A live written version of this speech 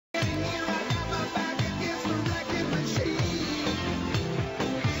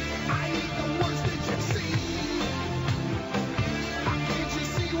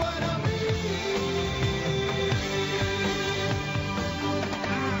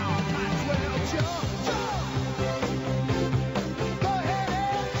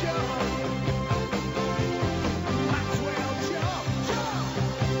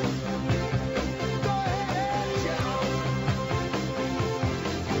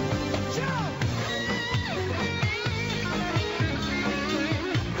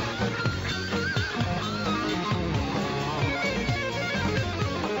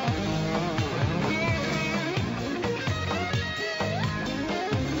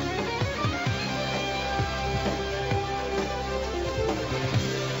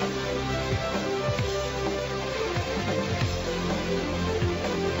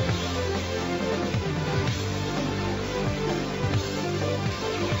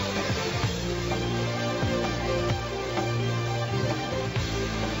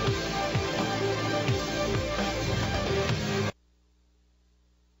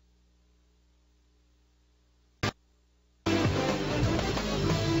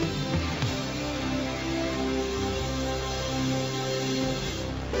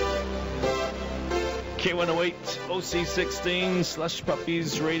K108 OC16 Slush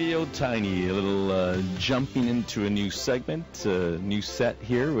Puppies Radio Tiny. A little jumping into a new segment, a new set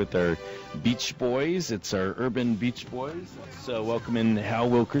here with our Beach Boys. It's our Urban Beach Boys. So welcome in Hal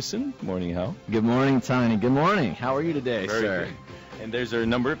Wilkerson. Good morning, Hal. Good morning, Tiny. Good morning. How are you today, Very sir? good. And there's our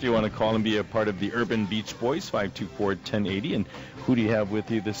number if you want to call and be a part of the Urban Beach Boys, 524-1080. And who do you have with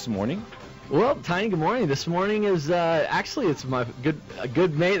you this morning? Well, Tiny, good morning. This morning is actually it's my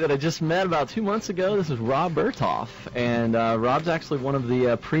good mate that I just met about 2 months ago. This is Rob Bertholf, and Rob's actually one of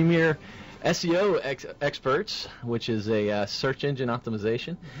the premier SEO experts, which is a search engine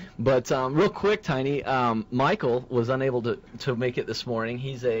optimization. But real quick, Tiny, Michael was unable to make it this morning.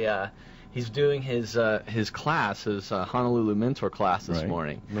 He's doing his class, his Honolulu mentor class this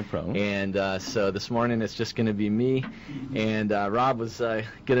morning. No problem. And so this morning it's just going to be me, and Rob was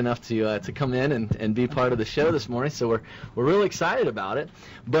good enough to come in and be part of the show this morning. So we're really excited about it.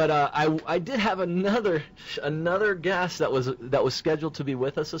 But I did have another guest that was scheduled to be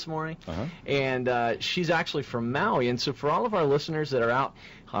with us this morning, and she's actually from Maui. And so for all of our listeners that are out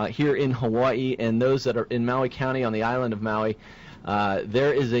here in Hawaii and those that are in Maui County on the island of Maui,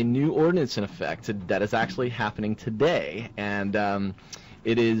 there is a new ordinance in effect that is actually happening today, and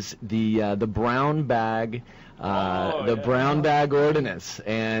it is the brown bag, brown bag ordinance.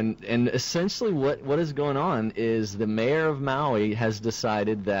 And essentially what is going on is the mayor of Maui has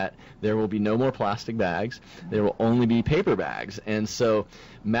decided that there will be no more plastic bags. There will only be paper bags. And so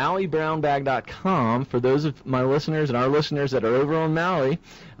MauiBrownBag.com, for those of my listeners and our listeners that are over on Maui,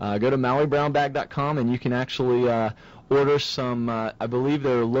 go to MauiBrownBag.com and you can actually order some, I believe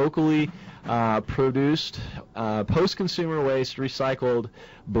they're locally produced, post-consumer waste, recycled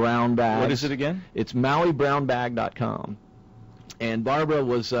brown bags. What is it again? It's MauiBrownBag.com. And Barbara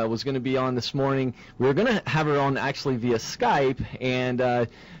was going to be on this morning. We were going to have her on actually via Skype, and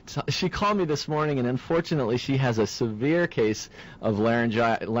she called me this morning, and unfortunately she has a severe case of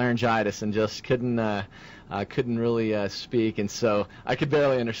laryngitis and just couldn't really speak, and so I could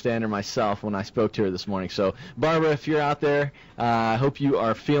barely understand her myself when I spoke to her this morning. So, Barbara, if you're out there, I hope you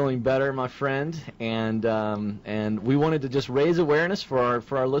are feeling better, my friend. And we wanted to just raise awareness for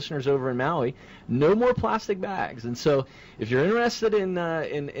our listeners over in Maui. No more plastic bags. And so, if you're interested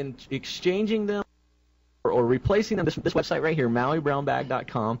in exchanging them or replacing them, this website right here,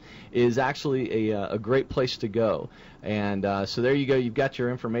 MauiBrownBag.com, is actually a great place to go. And so there you go. You've got your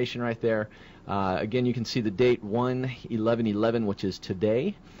information right there. Again, you can see the date 1/11/11, which is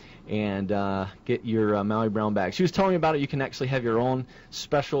today, and get your Maui Brown bag. She was telling me about it. You can actually have your own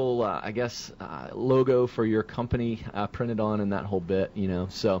special, logo for your company printed on and that whole bit,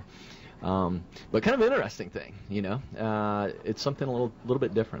 So, but kind of interesting thing, It's something a little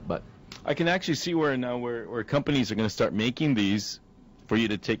bit different, but I can actually see where companies are going to start making these for you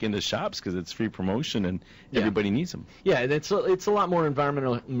to take into shops because it's free promotion and everybody needs them. Yeah, it's a lot more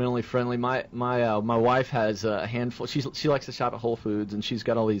environmentally friendly. My wife has a handful. She likes to shop at Whole Foods, and she's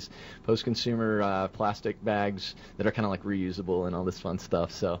got all these post-consumer plastic bags that are kind of like reusable and all this fun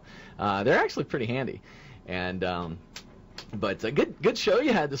stuff. So they're actually pretty handy. And but a good show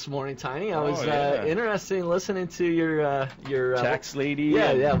you had this morning, Tiny. I was interested in listening to your tax lady.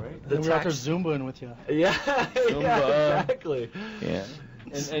 Yeah. Right? We were out there Zumbaing with you. Yeah, yeah, exactly. Yeah.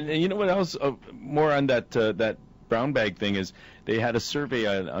 And you know what else? More on that brown bag thing is they had a survey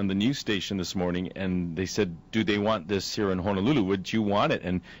on the news station this morning, and they said, do they want this here in Honolulu? Would you want it?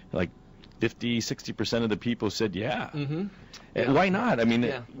 And like 50-60% of the people said, yeah. Mm-hmm. And why not? I mean,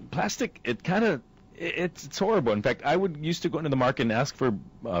 plastic, it kind of. It's horrible. In fact, I used to go into the market and ask for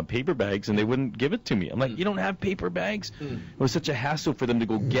paper bags, and they wouldn't give it to me. I'm like, you don't have paper bags? It was such a hassle for them to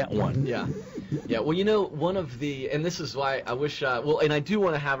go get one. Yeah. Well, one of the, and this is why I wish, and I do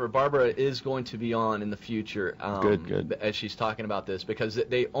want to have her. Barbara is going to be on in the future. Good. As she's talking about this, because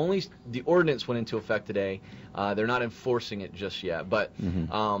the ordinance went into effect today. They're not enforcing it just yet. But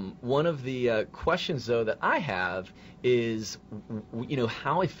one of the questions, though, that I have is,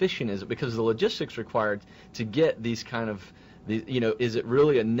 how efficient is it? Because the logistics required to get these kind of, is it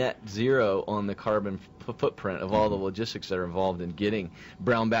really a net zero on the carbon footprint of all the logistics that are involved in getting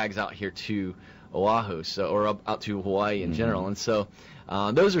brown bags out here to Oahu, or out to Hawaii in general? And so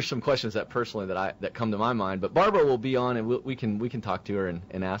those are some questions that personally that come to my mind. But Barbara will be on, and we can talk to her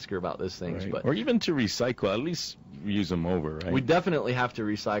and ask her about those things. Right. But or even to recycle, at least use them over, right? We definitely have to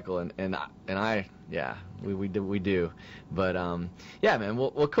recycle, and I we do. But yeah, man.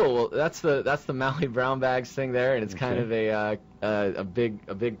 Well, cool. Well, that's the Maui brown bags thing there, and it's kind of a big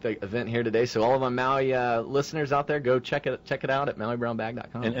event here today. So all of my Maui listeners out there, go check it out at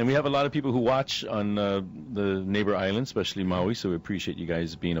MauiBrownBag.com. And we have a lot of people who watch on the neighbor islands, especially Maui. So we appreciate you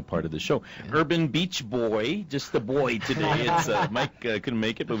guys being a part of the show. Yeah. Urban Beach Boy, just the boy today. It's Mike couldn't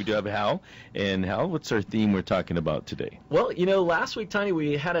make it, but we do have Hal. And Hal, what's our theme we're talking about today? Well, last week, Tiny,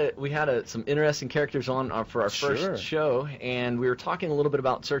 we had some interesting characters on for our first show, and we were talking a little bit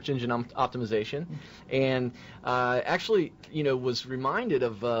about search engine optimization, and actually, was reminded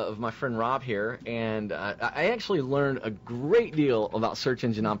of my friend Rob here, and I actually learned a great deal about search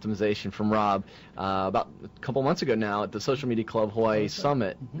engine optimization from Rob about a couple months ago now at the Social Media Club Hawaii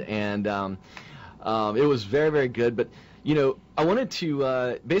Summit, and it was very, very good. But I wanted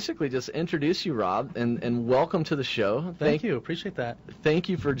to basically just introduce you, Rob, and welcome to the show. Thank you. Appreciate that. Thank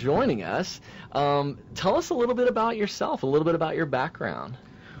you for joining us. Tell us a little bit about yourself, a little bit about your background.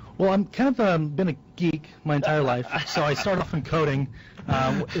 Well, I'm kind of been a geek my entire life, so I started off in coding.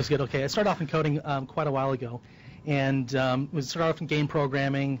 It was good. Okay, I started off in coding quite a while ago, and started off in game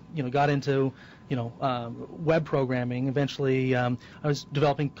programming. Got into web programming. Eventually, I was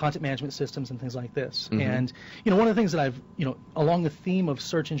developing content management systems and things like this. Mm-hmm. And one of the things that I've along the theme of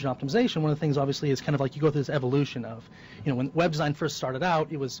search engine optimization, one of the things obviously is kind of like you go through this evolution of when web design first started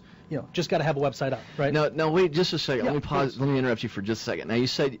out, it was just got to have a website up, right? No, wait just a second. Let me pause. Let me interrupt you for just a second. Now you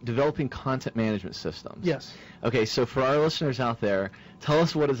said developing content management systems. Yes. Okay, so for our listeners out there, tell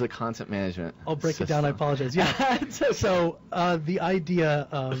us what is a content management I'll break system. It down. I apologize. Yeah. So the idea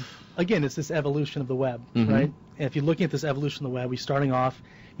of, again, it's this evolution of the web, right? And if you're looking at this evolution of the web, we're starting off,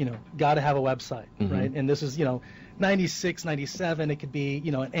 got to have a website, right? And this is, 96, 97, it could be,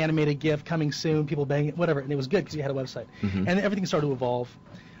 an animated GIF coming soon, people banging, whatever, and it was good because you had a website. And everything started to evolve.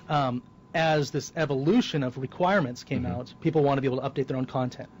 As this evolution of requirements came out, people want to be able to update their own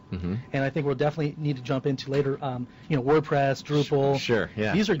content. And I think we'll definitely need to jump into later, WordPress, Drupal. Sure,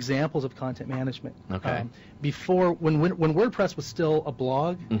 yeah. These are examples of content management. Okay. Before, when WordPress was still a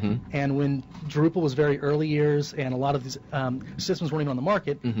blog, and when Drupal was very early years, and a lot of these systems weren't even on the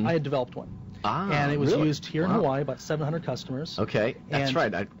market, I had developed one. And it was used here in Hawaii, about 700 customers. Okay, that's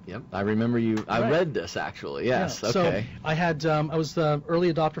right. I remember you. I read this actually. Yes. Yeah. Okay. So I had I was the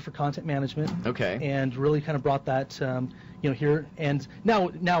early adopter for content management. Okay. And really kind of brought that here. And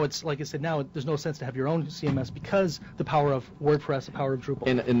now it's like I said. Now there's no sense to have your own CMS because the power of WordPress, the power of Drupal.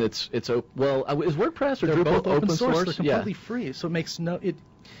 And it's is WordPress or They're Drupal both open source? They're completely yeah. free. So it makes it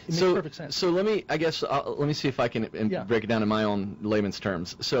makes perfect sense. So let me see if I can break it down in my own layman's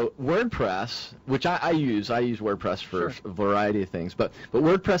terms. So WordPress, which I use WordPress for a variety of things, but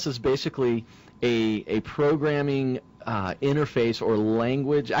WordPress is basically a programming interface or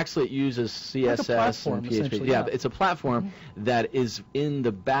language. Actually, it uses CSS and PHP. Yeah, it's a platform that is in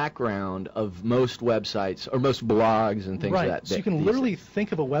the background of most websites or most blogs and things like that. So you can literally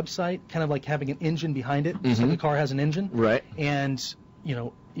think of a website kind of like having an engine behind it, just like a car has an engine. Right. And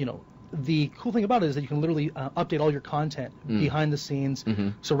the cool thing about it is that you can literally update all your content behind the scenes.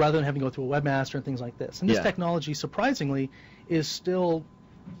 So rather than having to go through a webmaster and things like this. And this technology, surprisingly, is still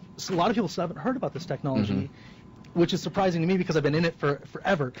a lot of people still haven't heard about this technology. Which is surprising to me because I've been in it for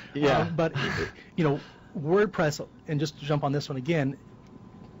forever. Yeah. But WordPress, and just to jump on this one again,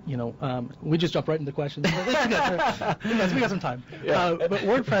 we just jumped right into questions. we got some time. Yeah. But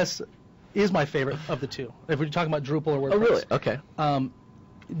WordPress is my favorite of the two. If we're talking about Drupal or WordPress. Oh, really? Okay.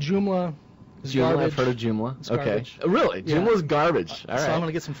 Joomla is Joomla, garbage. I've heard of Joomla. It's okay. garbage. Oh, really? Yeah. Joomla is garbage. All right. So I'm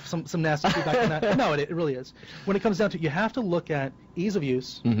going to get some nasty feedback on that. No, it really is. When it comes down to it, you have to look at ease of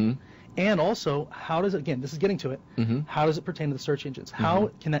use. And also, how does it, again, this is getting to it, how does it pertain to the search engines?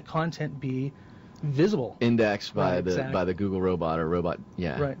 How can that content be visible? Indexed by the Google robot or robot,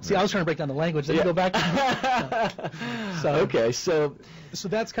 Right. See, I was trying to break down the language. Let me go back to Okay, so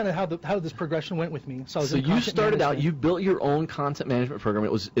that's kind of how this progression went with me. So you started out, you built your own content management program.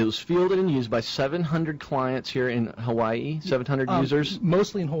 It was fielded and used by 700 clients here in Hawaii, 700 users?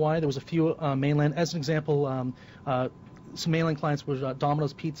 Mostly in Hawaii. There was a few mainland. As an example, some mainland clients was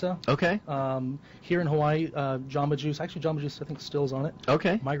Domino's Pizza. Okay. Here in Hawaii, Jamba Juice. Actually, Jamba Juice I think still is on it.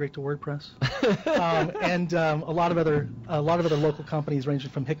 Okay. Migrate to WordPress. And a lot of other local companies ranging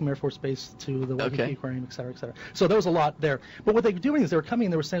from Hickam Air Force Base to the Waikiki Aquarium, et cetera, et cetera. So there was a lot there. But what they were doing is they were coming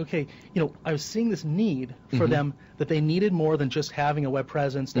and they were saying, okay, I was seeing this need for them that they needed more than just having a web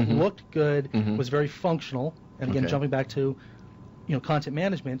presence that looked good, was very functional. And again, jumping back to content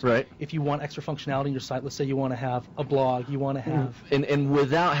management. Right. If you want extra functionality in your site, let's say you want to have a blog, you want to have and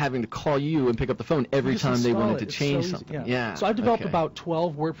without having to call you and pick up the phone every just time they install wanted it. to It's change so easy. something. Yeah. So I've developed about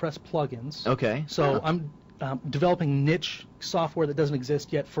 12 WordPress plugins. Okay. So I'm developing niche software that doesn't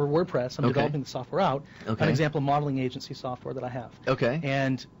exist yet for WordPress. I'm developing the software out. Okay. An example of modeling agency software that I have. Okay.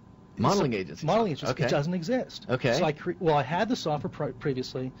 And Modeling agency. Modeling agency. Okay. It doesn't exist. Okay. So I had the software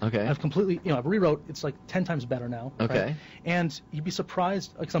previously. Okay. I've completely, I've rewrote. It's like 10 times better now. Okay. Right? And you'd be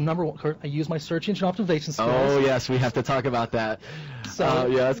surprised because I'm number one. I use my search engine optimization skills. Oh yes, we have to talk about that. So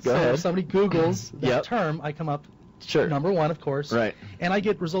yes, go ahead. If somebody Googles that Yep. term, I come up. Sure. Number one, of course. Right. And I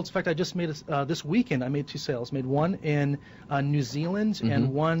get results. In fact, I just made this weekend. I made 2 sales. Made one in New Zealand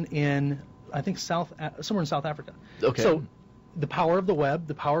and one in I think somewhere in South Africa. Okay. So the power of the web,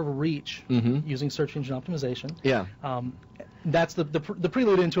 the power of reach using search engine optimization. Yeah. That's the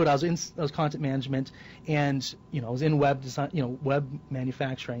prelude into it. I was content management, and I was in web design, web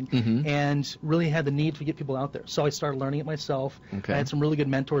manufacturing, and really had the need to get people out there. So I started learning it myself. Okay. I had some really good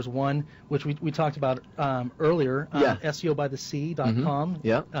mentors. One, which we talked about earlier, SEObythesea.com.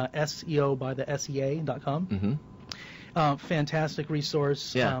 Yeah. SEObythesea.com. Fantastic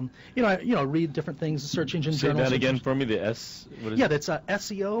resource. Yeah. I read different things, search engine Say journals. that again for me. The S. What is Yeah, it? that's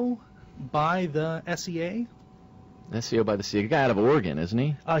SEO by the SEA. SEO by the Sea. A guy out of Oregon, isn't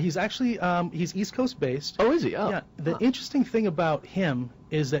he? He's actually he's East Coast based. Oh, is he? Oh. Yeah. The interesting thing about him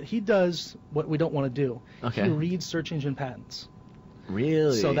is that he does what we don't want to do. Okay. He reads search engine patents.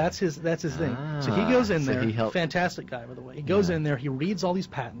 Really? So that's his thing. So he goes in so there. he helped- Fantastic guy, by the way. He goes in there. He reads all these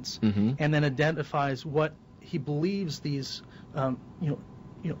patents and then identifies what he believes these.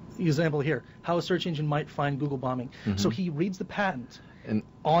 Example here: how a search engine might find Google bombing. So he reads the patent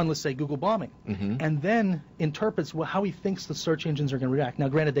on, let's say, Google bombing, and then interprets how he thinks the search engines are going to react. Now,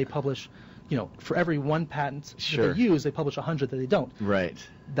 granted, they publish, for every one patent that they use, they publish 100 that they don't. Right.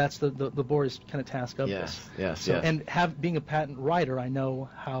 That's the laborious kind of task of this. Yes. And being a patent writer, I know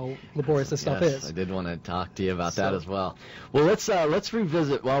how laborious this stuff is. I did want to talk to you about that as well. Well, let's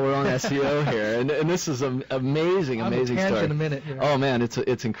revisit while we're on SEO here, and this is an amazing I'm story. in a minute here. Oh man,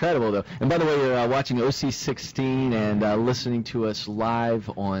 it's incredible though. And by the way, you're watching OC16 and listening to us live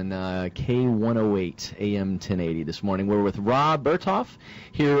on K108 AM 1080 this morning. We're with Rob Bertholf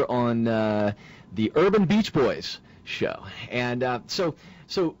here on the Urban Beach Boys show, and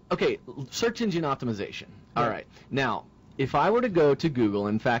so okay, search engine optimization. All right, now if I were to go to Google,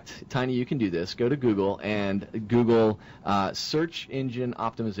 in fact, Tiny, you can do this. Go to Google and Google search engine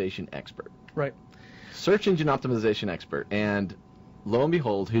optimization expert. Right. Search engine optimization expert, and lo and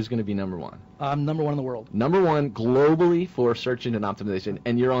behold, who's going to be number one? I'm number one in the world. Number one globally for search engine optimization,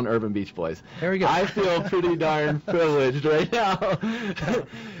 and you're on Urban Beach Boys. There we go. I feel pretty darn privileged right now.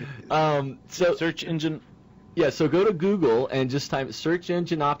 So Search engine. yeah, so go to Google and just type search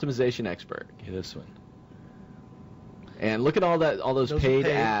engine optimization expert. Okay, this one. And look at all those Those are paid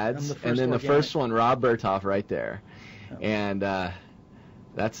paid, ads, and the and then the first first one, Rob Bertholf, right there. And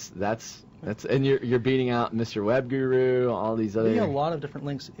that's and you're beating out Mr. Web Guru, all these other. We got a lot of different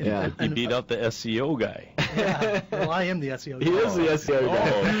links. Yeah. You beat out the SEO guy. Yeah, well, I am the SEO guy. He is the SEO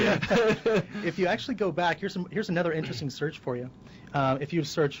guy. okay. If you actually go back, here's another interesting search for you. If you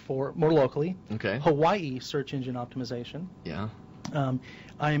search for more locally, Okay. Hawaii search engine optimization. Yeah.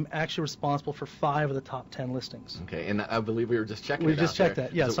 I'm actually responsible for 5 of the top 10 listings. Okay, and I believe we were just checking. We it just out checked there.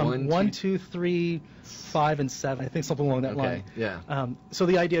 that. Yeah, Is it so 1, 2, 3, 5, and 7. I think something along that Okay. line. Yeah. So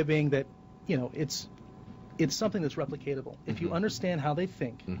the idea being that it's something that's replicatable. If you understand how they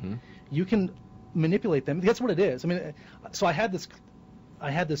think, you can manipulate them. That's what it is. I mean, so I had this.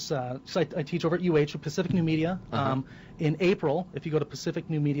 So I teach over at UH, Pacific New Media. In April, if you go to Pacific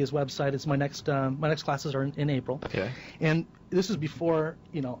New Media's website, it's my next classes are in April. Okay. And this is before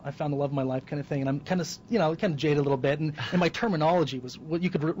I found the love of my life kind of thing, and I'm kind of jaded a little bit, and my terminology was what you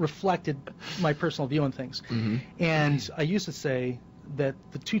could reflected my personal view on things. And I used to say that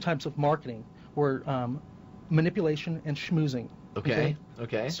the 2 types of marketing were manipulation and schmoozing. Okay.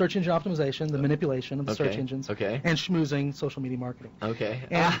 Search engine optimization, the manipulation of the search engines. Okay. And schmoozing, social media marketing. Okay.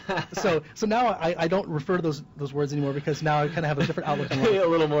 And so now I don't refer to those words anymore because now I kind of have a different outlook on life. A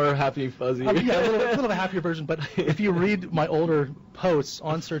little more happy fuzzy. Yeah, a little of a happier version. But if you read my older posts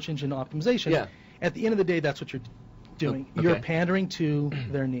on search engine optimization, at the end of the day, that's what you're doing. Okay. You're pandering to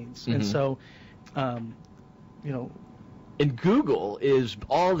their needs. And so, And Google is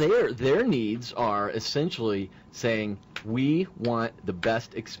all their needs are essentially saying we want the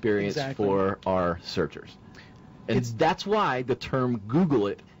best experience Exactly. for our searchers. And that's why the term Google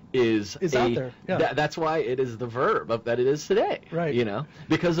it is out there. Yeah. That's why it is the verb that it is today. Right. You know,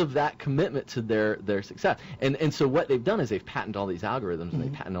 because of that commitment to their success. And so what they've done is they've patented all these algorithms and they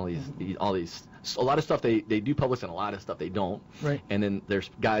patent all these a lot of stuff they do publish and a lot of stuff they don't. Right. And then there's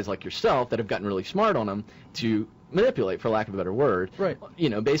guys like yourself that have gotten really smart on them to manipulate, for lack of a better word. Right. You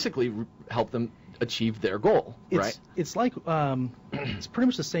know, basically help them achieve their goal. It's like it's pretty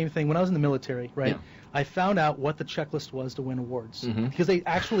much the same thing. When I was in the military, right? Yeah. I found out what the checklist was to win awards Mm-hmm. because they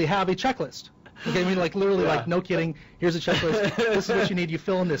actually have a checklist. Okay, I mean, like literally, like no kidding. Here's a checklist. This is what you need. You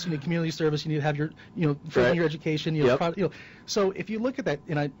fill in this. You need community service. You need to have your, fill in your education. So if you look at that,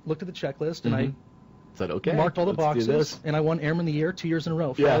 and I looked at the checklist, and I said, okay, marked all the let's do boxes, this. and I won Airman of the Year 2 years in a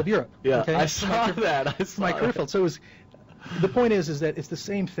row for all of Europe. Yeah, okay? I saw that. My career field. So it was. The point is that it's the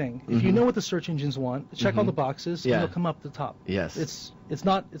same thing. If you know what the search engines want, check all the boxes, and it'll come up the top. Yes. It's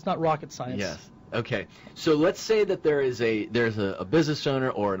not rocket science. Yes. Okay. So let's say that there's a business owner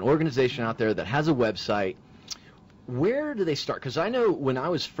or an organization out there that has a website. Where do they start? Because I know when I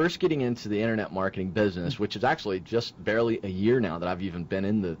was first getting into the internet marketing business, which is actually just barely a year now that I've even been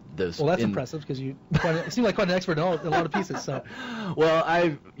in this. Well, that's impressive because you seem like quite an expert in a lot of pieces. So. Well,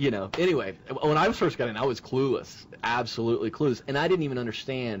 anyway, when I first got in, I was clueless, absolutely clueless, and I didn't even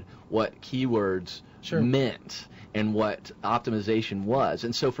understand what keywords meant and what optimization was.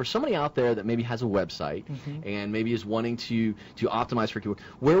 And so for somebody out there that maybe has a website and maybe is wanting to optimize for keyword,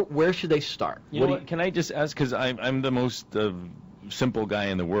 where should they start? Can I just ask, because I'm the most simple guy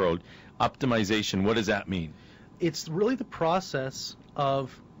in the world, optimization, what does that mean? It's really the process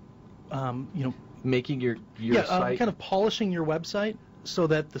of, making your site. kind of polishing your website so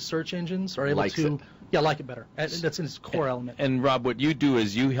that the search engines are able to... like it better. That's its core element. And Rob, what you do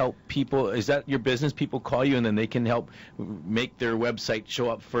is you help people. Is that your business? People call you, and then they can help make their website show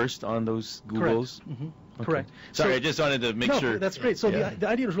up first on those Googles? Correct. Mm-hmm. Okay. Correct. Sorry, I just wanted to make sure. No, that's great. So the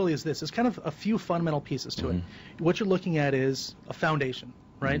idea really is this. It's kind of a few fundamental pieces to it. What you're looking at is a foundation,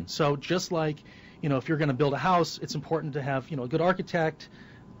 right? So just like, if you're going to build a house, it's important to have, a good architect,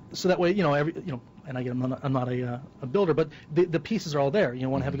 so that way, and again, I'm not a builder, but the pieces are all there. You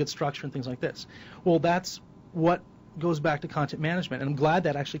want to have a good structure and things like this. Well, that's what goes back to content management, and I'm glad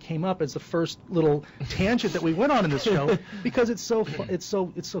that actually came up as the first little tangent that we went on in this show because it's so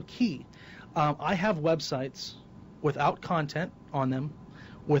key. I have websites without content on them,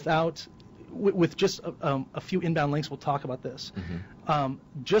 with just a few inbound links. We'll talk about this,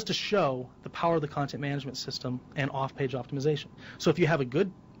 just to show the power of the content management system and off-page optimization. So if you have a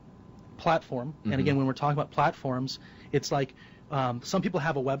good platform, and again, when we're talking about platforms, it's like some people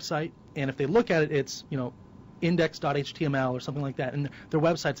have a website, and if they look at it, it's index.html or something like that, and their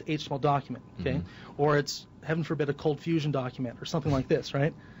website's an HTML document, okay, or it's, heaven forbid, a Cold Fusion document or something like this,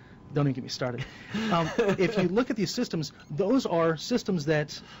 right? Don't even get me started. If you look at these systems, those are systems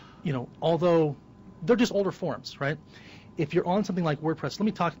that, although they're just older forms, right? If you're on something like WordPress, let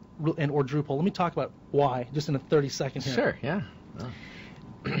me talk, or Drupal, let me talk about why, just in a 30-second here. Sure, yeah. Oh.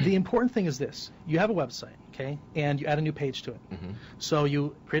 The important thing is this. You have a website, okay, and you add a new page to it. So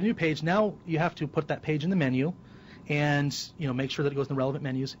you create a new page. Now you have to put that page in the menu and, make sure that it goes in the relevant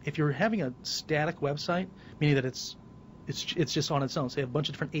menus. If you're having a static website, meaning that it's just on its own, so you have a bunch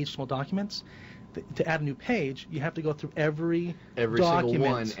of different HTML documents, to add a new page, you have to go through every document. Single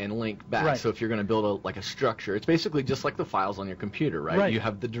one and link back. Right. So if you're going to build a structure, it's basically just like the files on your computer, right? Right. You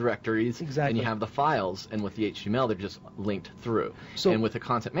have the directories, and you have the files, and with the HTML, they're just linked through. And with the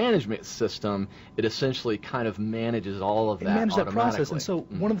content management system, it essentially kind of manages all of that manages that automatically. process. And so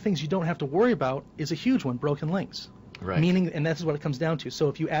one of the things you don't have to worry about is a huge one, broken links. Right. Meaning, and that's what it comes down to. So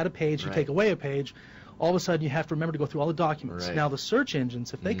if you add a page, you take away a page, all of a sudden you have to remember to go through all the documents. Right. Now the search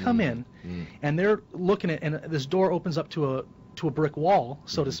engines, if they come in and they're looking at, and this door opens up to a brick wall,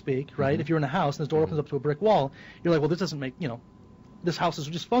 so to speak, right? If you're in a house and this door opens up to a brick wall, you're like, well, this doesn't make, this house is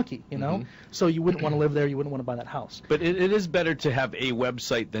just funky, So you wouldn't want to live there. You wouldn't want to buy that house. But it is better to have a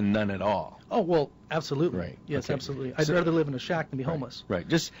website than none at all. Oh, well, absolutely. Right. Yes, Okay. absolutely. I'd rather live in a shack than be homeless. Right.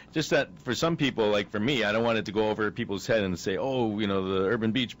 Just that for some people, like for me, I don't want it to go over people's head and say, oh, the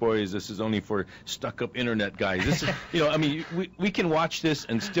Urban Beach Boys, this is only for stuck-up internet guys. This is, I mean, we can watch this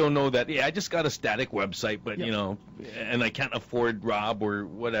and still know that, I just got a static website, but, and I can't afford Rob or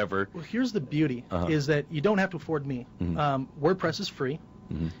whatever. Well, here's the beauty, is that you don't have to afford me. WordPress is free.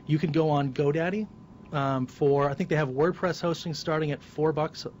 You can go on GoDaddy for, I think they have WordPress hosting starting at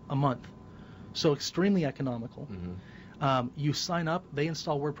 $4 a month. So extremely economical. You sign up, they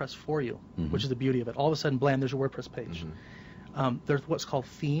install WordPress for you, which is the beauty of it. All of a sudden, blam, there's your WordPress page. There's what's called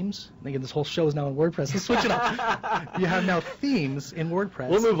themes. And again, this whole show is now in WordPress. Let's switch it up. You have now themes in WordPress.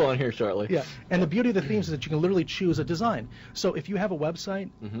 We'll move on here shortly. Yeah, and the beauty of the themes is that you can literally choose a design. So if you have a website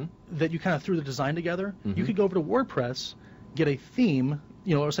that you kind of threw the design together, you could go over to WordPress, get a theme,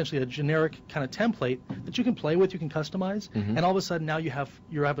 essentially a generic kind of template that you can play with, you can customize, and all of a sudden now you have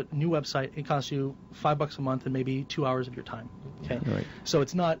a new website. It costs you $5 a month and maybe 2 hours of your time. Okay, right. So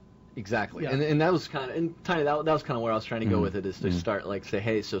it's not. Exactly, Yeah. and that was kind of, and Tiny, that was kind of where I was trying to go with it, is to start, like, say,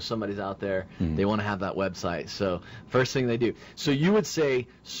 hey, so somebody's out there, they want to have that website, so first thing they do. So you would say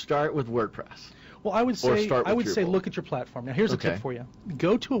start with WordPress. Well, I would say Drupal. look at your platform. Now, here's a tip for you.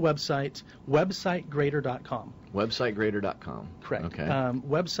 Go to a website, websitegrader.com. Websitegrader.com. Correct. Okay.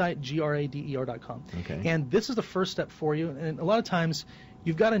 Website, grader.com. Okay. And this is the first step for you. And a lot of times,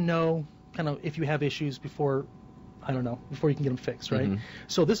 you've got to know kind of if you have issues before you can get them fixed, right?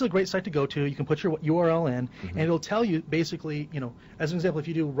 So this is a great site to go to. You can put your URL in, and it'll tell you basically, as an example, if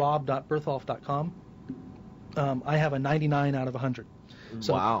you do rob.bertholf.com, I have a 99 out of 100.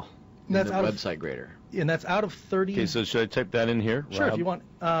 So wow. That's out of Website Grader. And that's out of 30. Okay, so should I type that in here? Sure, Rob? if you want.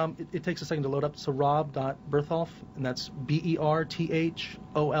 It takes a second to load up. So rob.bertholf, and that's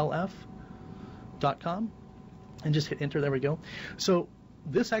BERTHOLF.com, and just hit enter. There we go. So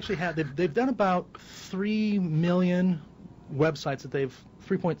this actually they've done about 3 million websites that they've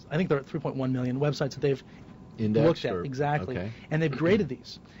I think they're at 3.1 million websites that they've Indexed looked at exactly, okay. and they've graded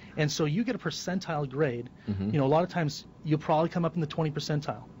these. And so you get a percentile grade. A lot of times you'll probably come up in the 20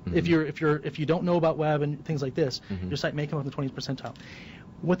 percentile. If you don't know about web and things like this, your site may come up in the 20 percentile.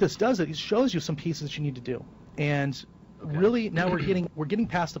 What this does is it shows you some pieces that you need to do. And really now we're getting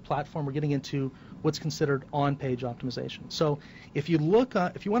past the platform. We're getting into what's considered on-page optimization. So if you want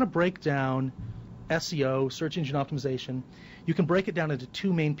to break down SEO, search engine optimization, you can break it down into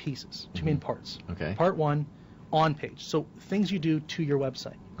two main pieces, two main parts. Okay. Part one, on page. So things you do to your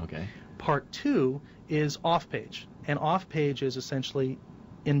website. Okay. Part two is off page. And off page is essentially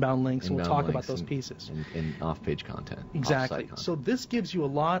inbound links, and we'll talk about those pieces. And off page content. Exactly. Content. So this gives you a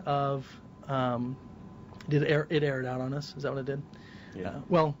lot of it aired out on us? Is that what it did? Yeah.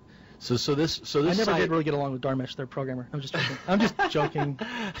 Well, So this I never site, did really get along with Dharmesh, their programmer. I'm just joking. I'm just joking.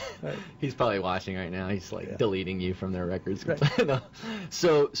 Right. He's probably watching right now. He's like deleting you from their records. Right. No.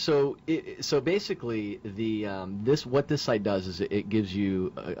 So basically what this site does is it gives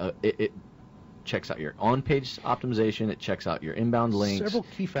you it checks out your on-page optimization. It checks out your inbound links. Several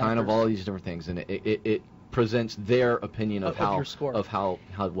key factors. Kind of all these different things, and it presents their opinion of your score. of how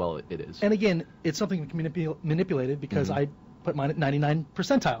well it is. And again, it's something that can be manipulated because I put mine at 99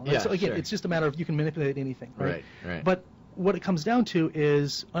 percentile. Right? Yeah, so again, sure. it's just a matter of you can manipulate anything, right? Right. But what it comes down to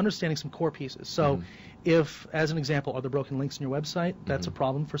is understanding some core pieces. So if, as an example, are there broken links in your website? That's a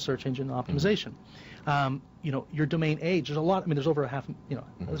problem for search engine optimization. Your domain age, there's a lot, there's over a half,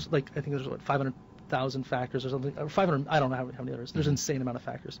 there's I think there's 500,000 factors or something, or 500, I don't know how many there is. There's an insane amount of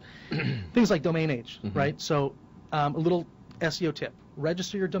factors. Things like domain age, right? So a little SEO tip,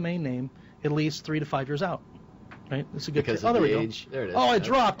 register your domain name at least 3 to 5 years out. Right? That's a good because tip. of there the we age. go. There it is. Oh, I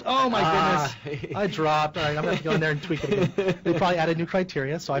dropped. Oh, my goodness. I dropped. All right, I'm going to have to go in there and tweak it again. They probably added new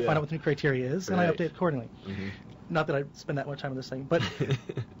criteria, so I find out what the new criteria is, and I update accordingly. Not that I spend that much time on this thing, but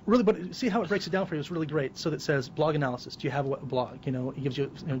really, but see how it breaks it down for you. It's really great. So that says blog analysis. Do you have a blog? It gives you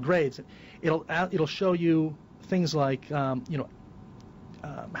grades. It'll show you things like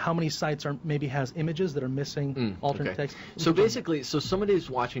how many sites maybe has images that are missing alternate text. So basically, somebody who's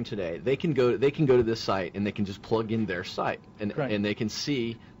watching today, they can go to this site and they can just plug in their site and they can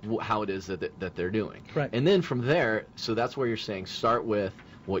see how it is that they're doing. Right. And then from there, so that's where you're saying start with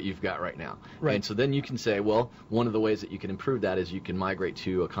what you've got right now. Right. And so then you can say, well, one of the ways that you can improve that is you can migrate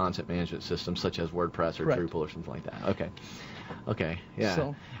to a content management system such as WordPress or Drupal or something like that. Okay. Yeah.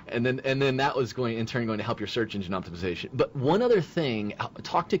 So, and then that was going to help your search engine optimization. But one other thing,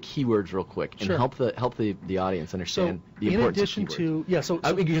 talk to keywords real quick and help the audience understand the importance of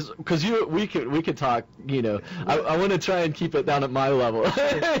keywords. Because we could talk. I want to try and keep it down at my level. we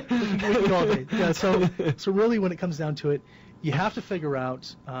can go all day. Yeah. So really, when it comes down to it, you have to figure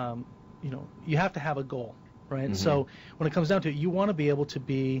out. You have to have a goal, right? So when it comes down to it, you want to be able to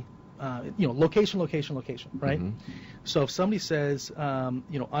be. Location, right? So if somebody says, I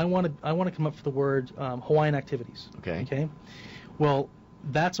want to come up with the word Hawaiian activities. Okay. Well,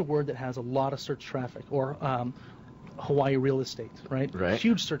 that's a word that has a lot of search traffic, or Hawaii real estate, right?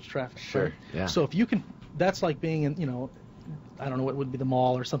 Huge search traffic. Sure. Right? Yeah. So if you can, that's like being in, I don't know what would be the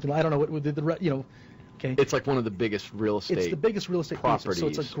mall or something. I don't know what would be the, Okay. It's like one of the biggest real estate. It's the biggest real estate properties.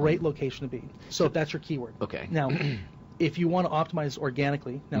 pieces, so it's a great location to be. So if that's your keyword. Okay. Now, If you want to optimize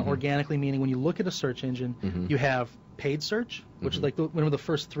organically, now organically meaning when you look at a search engine, you have paid search, which is like one of the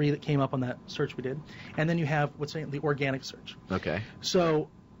first 3 that came up on that search we did, and then you have what's the organic search. Okay. So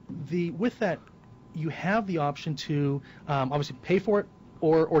with that, you have the option to obviously pay for it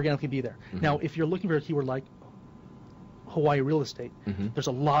or organically be there. Now, if you're looking for a keyword like Hawaii real estate, there's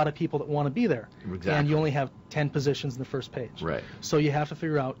a lot of people that want to be there, and you only have 10 positions in the first page. Right. So you have to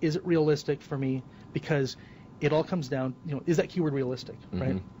figure out, is it realistic for me? Because it all comes down, is that keyword realistic,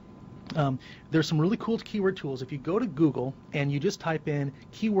 right? There's some really cool keyword tools. If you go to Google and you just type in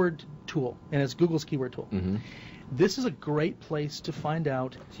keyword tool, and it's Google's keyword tool, this is a great place to find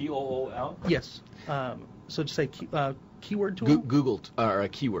out. TOOL? Yes. So just say keyword tool. Google or a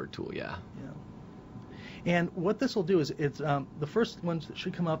keyword tool, yeah. And what this will do is it's the first one that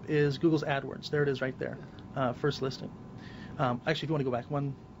should come up is Google's AdWords. There it is right there, first listing. Actually, if you want to go back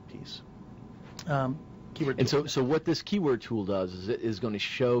one piece. Keyword and tool. so what this keyword tool does is it is going to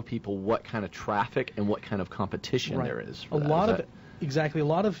show people what kind of traffic and what kind of competition there is. A lot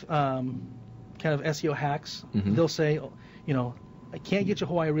of kind of SEO hacks. They'll say, I can't get you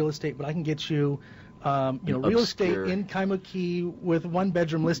Hawaii real estate, but I can get you, real estate in Kaimuki with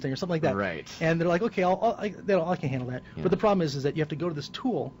 1-bedroom listing or something like that. Right. And they're like, okay, I can handle that. Yeah. But the problem is that you have to go to this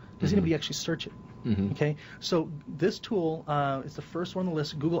tool. Does anybody actually search it? Okay. So this tool is the first one on the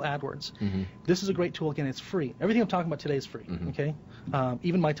list, Google AdWords. This is a great tool. Again, it's free. Everything I'm talking about today is free. Okay.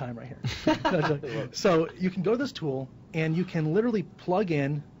 Even my time right here. So you can go to this tool and you can literally plug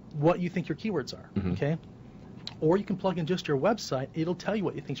in what you think your keywords are. Okay. Or you can plug in just your website. It'll tell you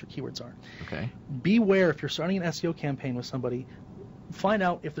what you think your keywords are. Okay. Beware if you're starting an SEO campaign with somebody, find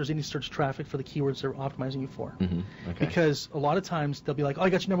out if there's any search traffic for the keywords they're optimizing you for. Okay. Because a lot of times they'll be like, oh, I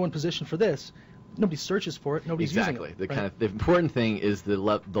got your #1 position for this. Nobody searches for it. Nobody's using it. Exactly. The important thing is the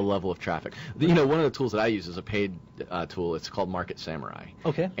level of traffic. One of the tools that I use is a paid tool. It's called Market Samurai.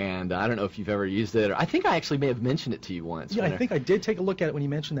 Okay. And I don't know if you've ever used it. I think I actually may have mentioned it to you once. Yeah, I think I did take a look at it when you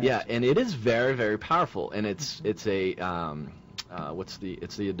mentioned that. Yeah, and it is very, very powerful. And it's a it's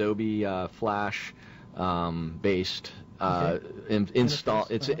the Adobe Flash based install.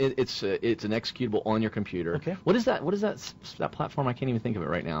 It's an executable on your computer. Okay. What is that platform? I can't even think of it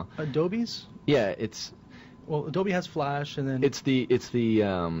right now. Adobe's? Yeah, well, Adobe has Flash, and then it's the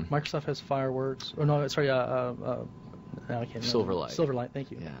Microsoft has Fireworks. Or no, sorry, I can't remember. Silverlight,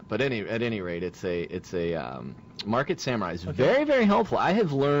 thank you. Yeah, but at any rate, it's a Market Samurai is very, very helpful. I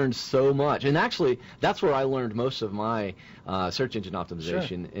have learned so much, and actually, that's where I learned most of my search engine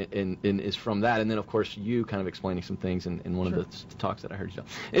optimization. Is from that, and then of course you kind of explaining some things in one of the talks that I heard you.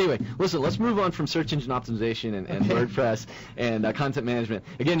 Anyway, listen, let's move on from search engine optimization and WordPress and content management.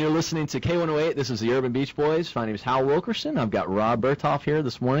 Again, you're listening to K108. This is the Urban Beach Boys. My name is Hal Wilkerson. I've got Rob Bertholf here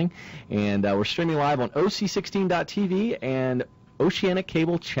this morning, and we're streaming live on OC16.tv and Oceanic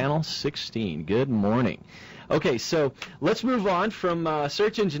Cable Channel 16. Good morning. Okay, so let's move on from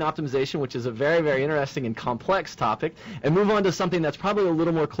search engine optimization, which is a very, very interesting and complex topic, and move on to something that's probably a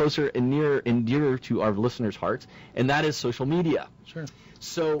little more closer and dearer to our listeners' hearts, and that is social media. Sure.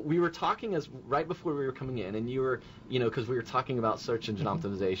 So we were talking right before we were coming in, and you were, because we were talking about search engine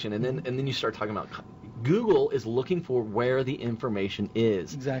optimization, and then you start talking about Google is looking for where the information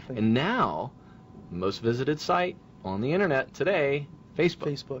is. Exactly. And now, most visited site on the internet today,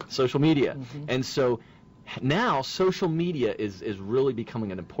 Facebook. Social media. And so now social media is really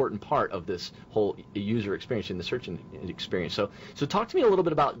becoming an important part of this whole user experience and the search experience. So talk to me a little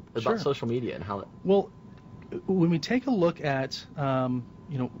bit about social media and how that... Well, when we take a look at one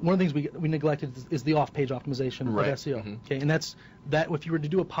of the things we neglected is the off-page optimization of SEO. Okay, and that's if you were to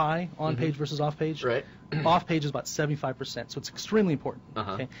do a pie on-page versus off-page, off-page is about 75%, so it's extremely important.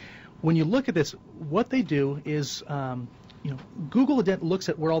 Okay, when you look at this, what they do is Google looks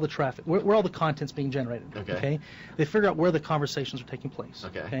at where all the traffic, where all the content's being generated. Okay. They figure out where the conversations are taking place.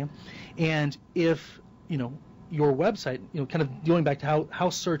 Okay. And if your website, kind of going back to how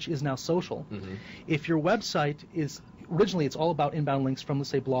search is now social, if your website is originally it's all about inbound links from, let's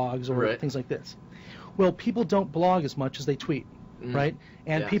say, blogs or things like this. Well, people don't blog as much as they tweet. Right,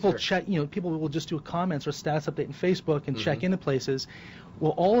 and people check. People will just do comments or status update in Facebook and check into places.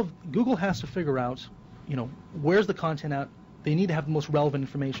 Well, Google has to figure out, where's the content out. They need to have the most relevant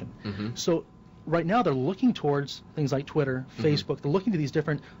information. So right now they're looking towards things like Twitter, Facebook. They're looking to these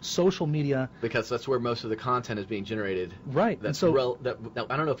different social media because that's where most of the content is being generated. Right, and so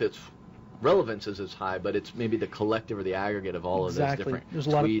I don't know if it's relevance is as high, but it's maybe the collective or the aggregate of all of those different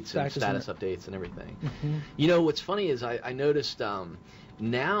tweets and status updates and everything. What's funny is I noticed,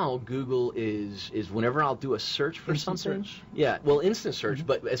 Now Google is whenever I'll do a search for Instant something. search? Yeah, well, instant search,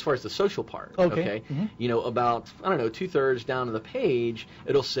 but as far as the social part, Okay. You know, about, I don't know, 2/3 down to the page,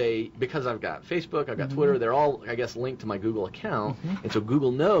 it'll say, because I've got Facebook, I've got Twitter, they're all, I guess, linked to my Google account, and so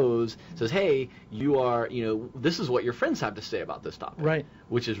Google knows, says, hey, you are, you know, this is what your friends have to say about this topic, Right.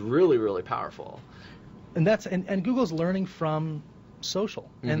 which is really, really powerful. And that's and Google's learning from social,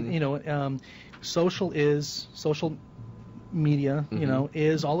 and you know, social media, you know,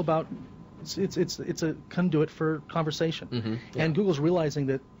 is all about it's a conduit for conversation, and Google's realizing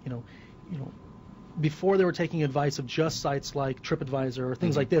that you know, before they were taking advice of just sites like TripAdvisor or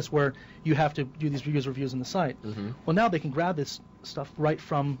things like this, where you have to do these user reviews on the site. Well, now they can grab this stuff right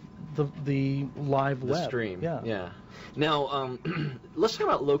from the live web. The stream. Yeah. Now, let's talk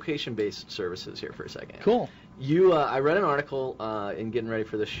about location-based services here for a second. Cool. You, I read an article in getting ready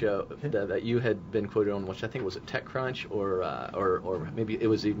for this show that you had been quoted on, which I think was at TechCrunch or maybe it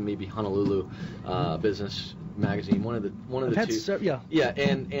was even maybe Honolulu Business Magazine, one of the two. Yeah,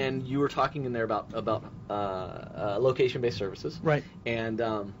 and you were talking in there about location-based services. Right. And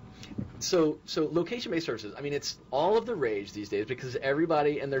so location-based services, I mean, it's all of the rage these days because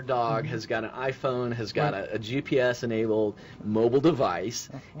everybody and their dog has got an iPhone, has got a GPS-enabled mobile device,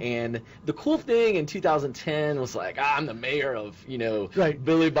 and the cool thing in 2010 was like, I'm the mayor of, you know,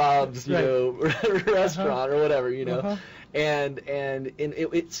 Billy Bob's, you know, restaurant or whatever, you know. And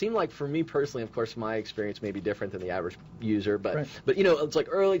it seemed like, for me personally, of course, my experience may be different than the average user, but you know, it's like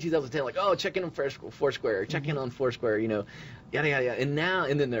early 2010, like, oh, check in on Foursquare, check in on Foursquare, you know, yada yada yada. And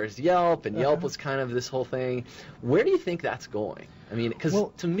then there's Yelp, and Yelp was kind of this whole thing. Where do you think that's going? I mean, because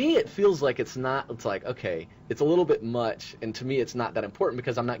to me it feels like it's not. It's like, okay, it's a little bit much, and to me it's not that important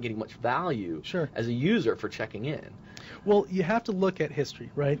because I'm not getting much value as a user for checking in. Well, you have to look at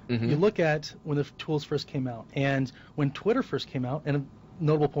history, right? You look at when the tools first came out, and when Twitter first came out, and a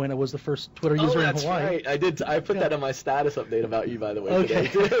notable point, I was the first Twitter user in Hawaii. Right. I did. I put that on my status update about you, by the way, today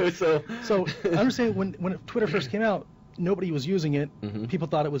too. So I understand when Twitter first came out, nobody was using it. People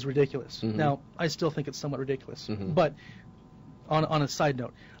thought it was ridiculous. Now, I still think it's somewhat ridiculous, but on a side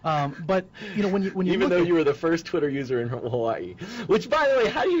note. But you know, when you even though you were the first Twitter user in Hawaii, which, by the way,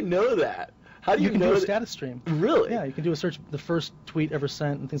 how do you know that? How do you can know do a status stream. Really? Yeah, you can do a search, the first tweet ever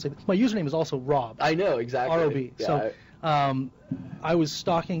sent, and things like that. My username is also Rob. I know, exactly. R-O-B. Yeah, so I was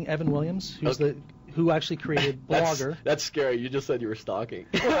stalking Evan Williams, who actually created Blogger. That's scary. You just said you were stalking.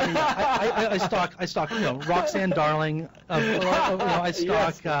 Well, I mean, I stalk, you know, Roxanne Darling. I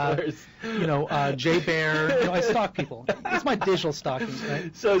stalk, Jay Bear. You know, I stalk people. It's my digital stalking,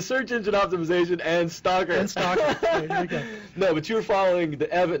 right? So search engine optimization and stalker. And stalker. Right, there you go. No, but you were following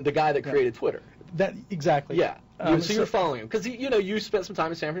the guy that created Twitter. That exactly. Yeah. So you're following him because you spent some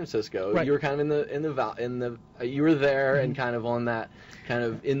time in San Francisco. Right. You were kind of you were there and kind of on that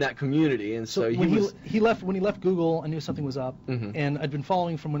in that community, and so when he left Google, I knew something was up, and I'd been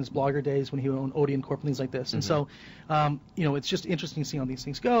following from his Blogger days when he owned Odeon Corp and things like this, and so it's just interesting seeing how these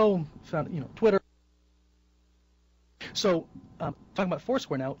things go. Found Twitter. So talking about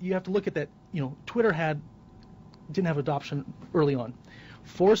Foursquare now, you have to look at that. Twitter didn't have adoption early on.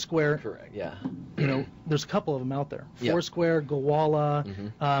 Foursquare, correct, yeah. There's a couple of them out there. Foursquare,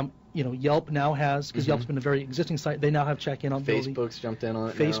 Gowalla, Yelp now has, because Yelp's been a very existing site. They now have check-in on Facebook's jumped in on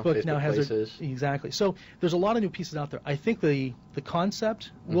it. Facebook now has Places. Exactly. So there's a lot of new pieces out there. I think the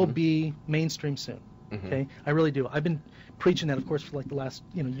concept will be mainstream soon. Okay, I really do. I've been preaching that, of course, for like the last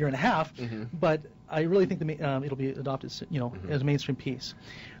year and a half, but I really think it'll be adopted, as a mainstream piece.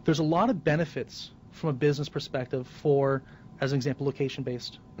 There's a lot of benefits from a business perspective for, as an example,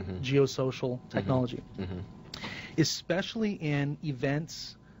 location-based, geosocial technology, especially in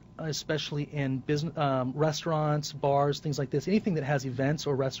events, especially in business, restaurants, bars, things like this. Anything that has events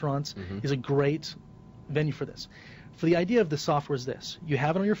or restaurants is a great venue for this. For the idea of the software is this: you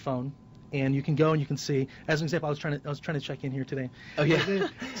have it on your phone, and you can go and you can see. As an example, I was trying to check in here today. Oh yeah.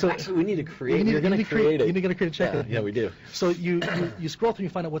 So actually, we need to create. You're going to create it. You're going to create a check-in. Yeah, we do. So you scroll through, you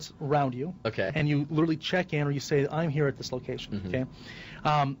find out what's around you. Okay. And you literally check in, or you say, I'm here at this location. Okay.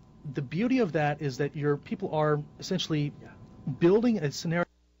 The beauty of that is that your people are essentially building a scenario.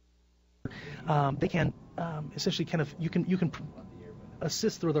 They can essentially you can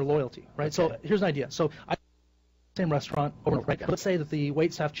assist through their loyalty, right? So here's an idea. So same restaurant over and over, right? But let's say that the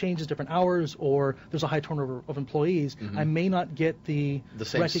wait staff changes different hours, or there's a high turnover of employees. I may not get the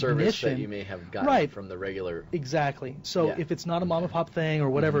same service that you may have gotten from the regular. Exactly. So if it's not a mom and pop thing or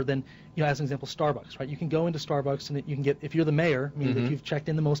whatever, then, you know, as an example, Starbucks, right? You can go into Starbucks and you can get, if you're the mayor, meaning if you've checked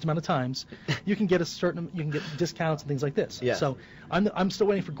in the most amount of times, you can get you can get discounts and things like this. Yeah. So I'm still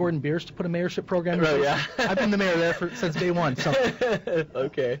waiting for Gordon Bierce to put a mayorship program in. Right, yeah. I've been the mayor there since day one. So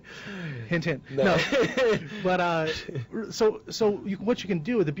okay. Hint, hint. No. But what you can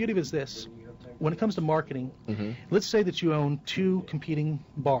do, the beauty of it is this. When it comes to marketing, let's say that you own two competing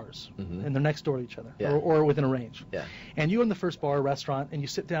bars, and they're next door to each other, or within a range. Yeah. And you own the first bar or restaurant, and you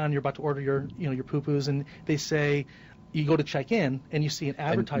sit down, you're about to order your poo-poos, and they say, you go to check in, and you see an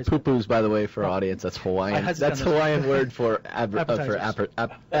advertisement. Poo-poos, by the way, for our audience, that's Hawaiian. That's Hawaiian word for appetizers.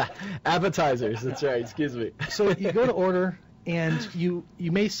 That's right. Excuse me. So you go to order, and you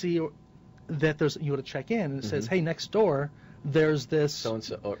may see that you go to check in, and it says, hey, next door, there's this.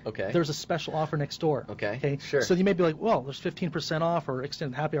 There's a special offer next door. Okay. Sure. So you may be like, well, there's 15% off or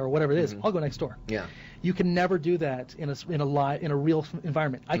extended happy hour or whatever it is. I'll go next door. Yeah. You can never do that in a real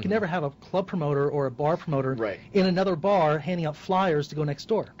environment. I can never have a club promoter or a bar promoter in another bar handing out flyers to go next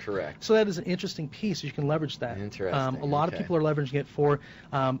door. Correct. So that is an interesting piece. You can leverage that. Interesting. A lot of people are leveraging it for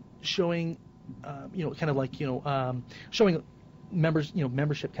showing, showing members,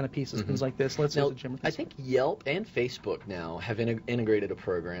 membership kind of pieces, things like this. Let's now, I think Yelp and Facebook now have integrated a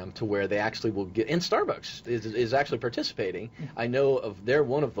program to where they actually will get, and Starbucks is actually participating. I know they're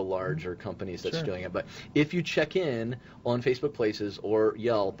one of the larger companies that's doing it, but if you check in on Facebook Places or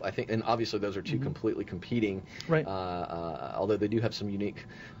Yelp, I think, and obviously those are two completely competing, although they do have some unique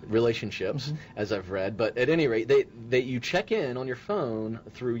relationships, as I've read, but at any rate, you check in on your phone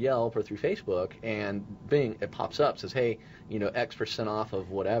through Yelp or through Facebook, and bing, it pops up, says, hey, X% off of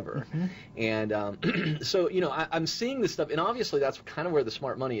whatever. And so, I'm seeing this stuff, and obviously that's kind of where the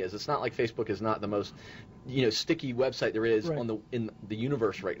smart money is. It's not like Facebook is not the most, sticky website there is in the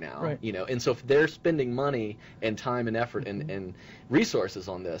universe right now. And so if they're spending money and time and effort and resources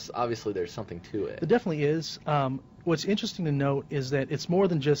on this, obviously there's something to it. There definitely is. What's interesting to note is that it's more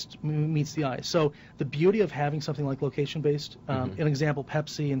than just meets the eye. So the beauty of having something like location-based, an example,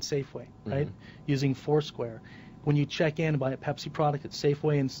 Pepsi and Safeway, right, using Foursquare. When you check in and buy a Pepsi product at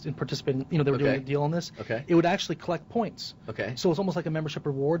Safeway and participate in, they were doing a deal on this, it would actually collect points. So it's almost like a membership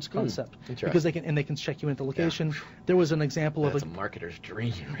rewards concept. Because they can check you in at the location. Yeah. There was an example of a marketer's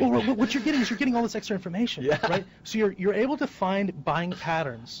dream. Well, what you're getting is you're getting all this extra information, right? So you're able to find buying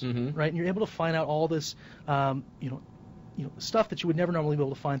patterns, right? And you're able to find out all this, stuff that you would never normally be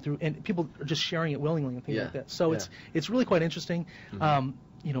able to find through, and people are just sharing it willingly and things like that. So it's really quite interesting. I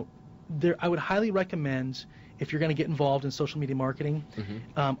would highly recommend, if you're going to get involved in social media marketing,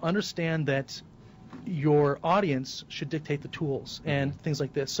 understand that your audience should dictate the tools and things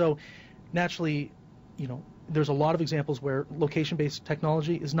like this. So naturally, there's a lot of examples where location-based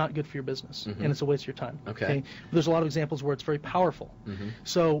technology is not good for your business, and it's a waste of your time. There's a lot of examples where it's very powerful.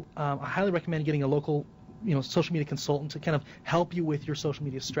 So I highly recommend getting a local social media consultant to kind of help you with your social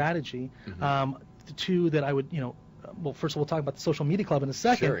media strategy. The two that I would, well, first of all, we'll talk about the Social Media Club in a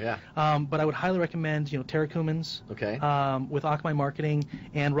second. Sure, yeah. But I would highly recommend, Tara Cummins with Akamai Marketing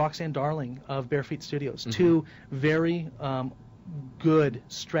and Roxanne Darling of Bare Feet Studios. Two very good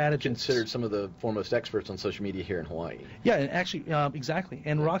strategists. Considered some of the foremost experts on social media here in Hawaii. Yeah, and actually, exactly.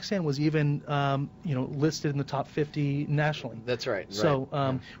 And Roxanne was even, listed in the top 50 nationally. That's right.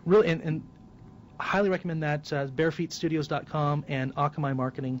 So really, and highly recommend that, barefeetstudios.com and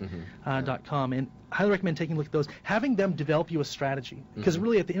akamaimarketing.com, and highly recommend taking a look at those, having them develop you a strategy, because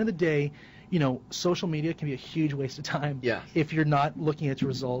really at the end of the day, social media can be a huge waste of time if you're not looking at your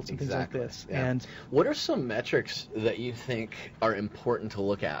results and things like this. And what are some metrics that you think are important to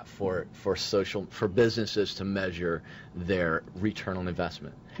look at for businesses to measure their return on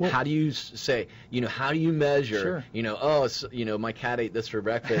investment? Well, how do you say, how do you measure, my cat ate this for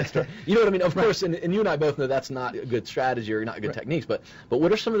breakfast, or, you know what I mean? Of course, and you and I both know that's not a good strategy or not good techniques, but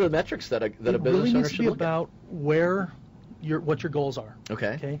what are some of the metrics that a business really owner should look at? About where what your goals are.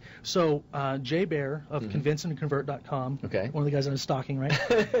 Okay. So Jay Baer of convinceandconvert.com, one of the guys that I'm stalking, right?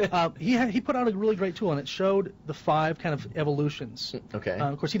 He put out a really great tool, and it showed the 5 kind of evolutions.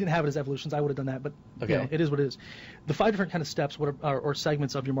 Of course, he didn't have it as evolutions. I would have done that, but it is what it is. The 5 different kind of steps or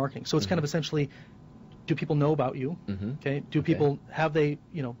segments of your marketing. So it's kind of essentially, do people know about you? Do people do they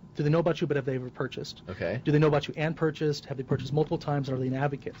know about you, but have they ever purchased? Do they know about you and purchased? Have they purchased multiple times? Are they an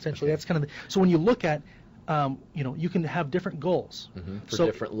advocate? Essentially, that's kind of so when you look at you can have different goals for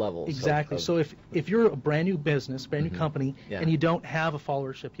different levels. Exactly. So if you're a brand new business, brand new company, and you don't have a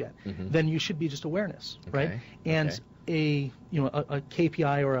followership yet, then you should be just awareness, right? And a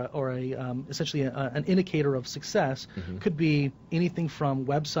KPI or a essentially an indicator of success could be anything from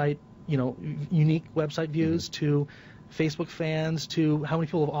website, unique website views to Facebook fans to how many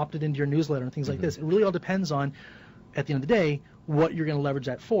people have opted into your newsletter and things like this. It really all depends on, at the end of the day, what you're going to leverage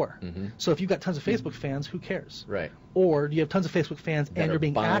that for. So if you've got tons of Facebook fans, who cares? Right. Or you have tons of Facebook fans and you're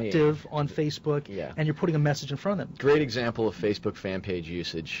being active on Facebook and you're putting a message in front of them. Great example of Facebook fan page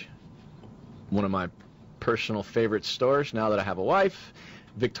usage. One of my personal favorite stores, now that I have a wife,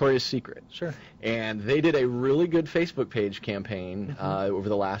 Victoria's Secret. Sure. And they did a really good Facebook page campaign over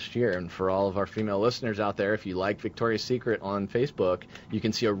the last year. And for all of our female listeners out there, if you like Victoria's Secret on Facebook, you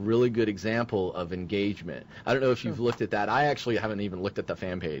can see a really good example of engagement. I don't know if you've looked at that. I actually haven't even looked at the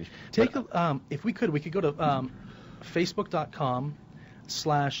fan page. If we could go to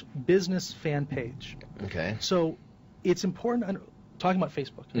facebook.com/business fan page. Okay. So it's important, talking about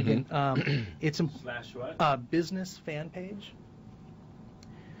Facebook again, it's business fan page.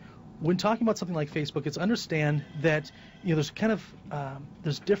 When talking about something like Facebook, it's understand that there's kind of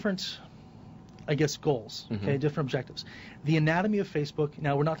there's different, I guess, goals, different objectives. The anatomy of Facebook.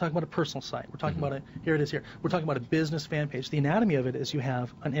 Now we're not talking about a personal site. We're talking about here it is here. We're talking about a business fan page. The anatomy of it is you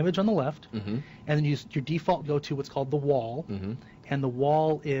have an image on the left, and then your default go to what's called the wall, and the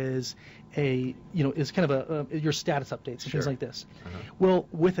wall is is kind of your status updates and things like this. Well,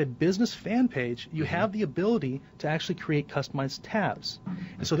 with a business fan page, you have the ability to actually create customized tabs.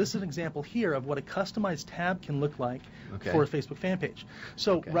 And so this is an example here of what a customized tab can look like for a Facebook fan page.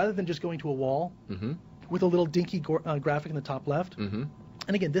 So rather than just going to a wall with a little dinky graphic in the top left, and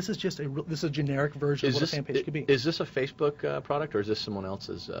again, this is just a generic version of what a fan page could be. Is this a Facebook product or is this someone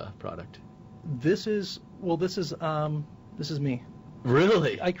else's product? This is me.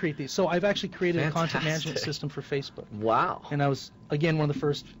 Really? I create these. So I've actually created a content management system for Facebook. Wow. And I was, again, one of the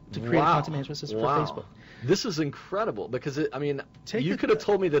first to create a content management system for Facebook. This is incredible because, you could have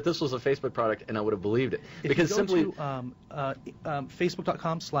told me that this was a Facebook product and I would have believed it. Because if you go to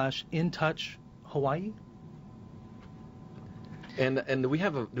facebook.com/intouchhawaii. And do we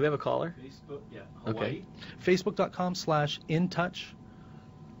have a caller? Facebook, Hawaii. Okay.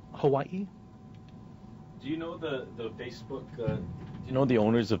 Facebook.com/intouchhawaii. Do you know the Facebook? Do you know the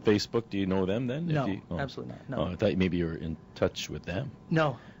owners of Facebook? Do you know them then? No, absolutely not. No. Oh, I thought maybe you were in touch with them.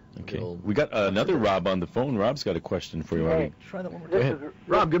 No. Okay. We got another Rob on the phone. Rob's got a question for you. Hey, try that one more time. Go ahead.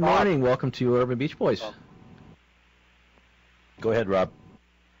 Rob, good morning. Welcome to Urban Beach Boys. Go ahead, Rob.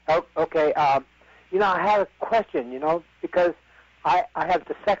 Oh, okay. I had a question, because I have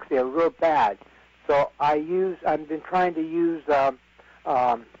dyslexia real bad. So I've been trying to use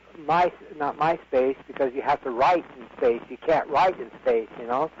not MySpace, because you have to write in space. You can't write in space,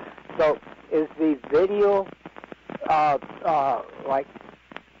 So is the video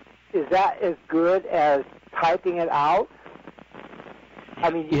is that as good as typing it out?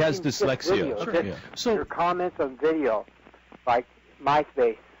 He has dyslexia. Video, So your comments on video, like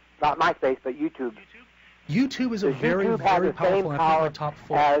MySpace, not MySpace, but YouTube. YouTube is a very, very powerful, I think, top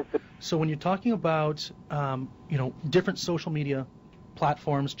 4. So when you're talking about, different social media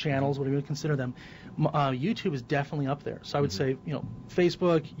platforms, channels, whatever you consider them, YouTube is definitely up there. So I would say,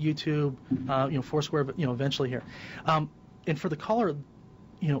 Facebook, YouTube, Foursquare, eventually here. And for the caller,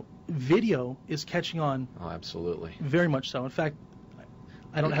 video is catching on. Oh, absolutely. Very much so. In fact,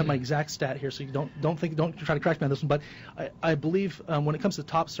 I don't have my exact stat here, so you don't try to correct me on this one. But I believe when it comes to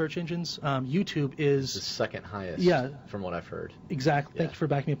top search engines, YouTube is the second highest. Yeah, from what I've heard. Exactly. Thank you for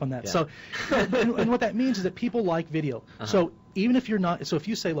backing me up on that. Yeah. So, and what that means is that people like video. So even if you're not, so if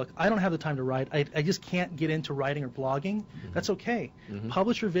you say, look, I don't have the time to write, I just can't get into writing or blogging, that's okay.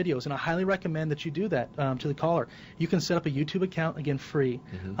 Publish your videos, and I highly recommend that you do that to the caller. You can set up a YouTube account, again, free.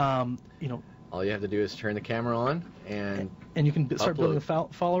 All you have to do is turn the camera on and you can start building a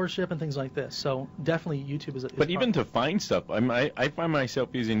followership and things like this. So definitely YouTube is. But even to find stuff, I find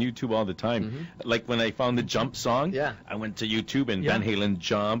myself using YouTube all the time. Like when I found the Jump song, I went to YouTube and Van Halen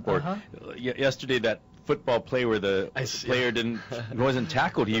Jump. Or yesterday that football play where the player wasn't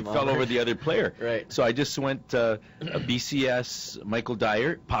tackled, he fell over the other player. Right. So I just went a BCS Michael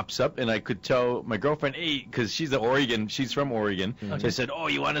Dyer pops up, and I could tell my girlfriend, hey, because she's from Oregon. So I said, oh,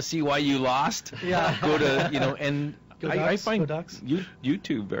 you want to see why you lost? Yeah. Go to and I find Ducks.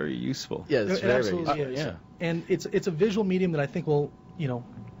 YouTube very useful. Yeah, it's it absolutely very is. And it's a visual medium that I think will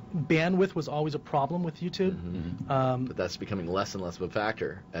bandwidth was always a problem with YouTube. But that's becoming less and less of a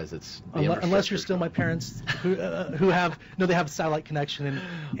factor as it's unless you're still my parents who have they have a satellite connection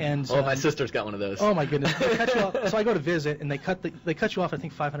and my sister's got one of those. Oh my goodness! They cut you off. So I go to visit and they cut you off. I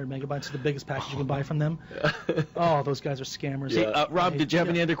think 500 megabytes is the biggest package you can buy from them. Oh, those guys are scammers. Hey, Rob, did you have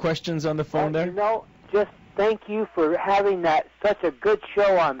any other questions on the phone there? Just thank you for having such a good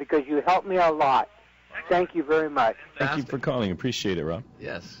show on, because you helped me a lot. Thank you very much. Thank you for calling. Appreciate it, Rob.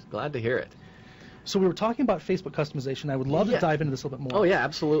 Yes, glad to hear it. So we were talking about Facebook customization. I would love to dive into this a little bit more. Oh yeah,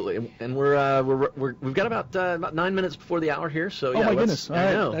 absolutely. And we've got about 9 minutes before the hour here. So my goodness! All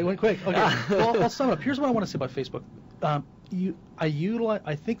right, I went quick. Okay, well, I'll sum up. Here's what I want to say about Facebook.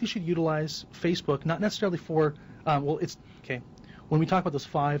 I think you should utilize Facebook not necessarily for it's okay. When we talk about those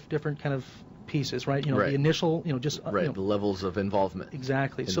 5 different kind of pieces, right? The initial, the levels of involvement.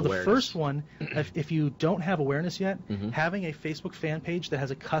 Exactly. So the first one, if you don't have awareness yet, having a Facebook fan page that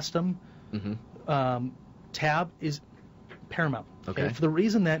has a custom tab is paramount. Okay. For the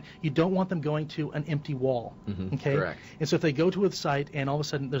reason that you don't want them going to an empty wall. Okay. Correct. And so if they go to a site and all of a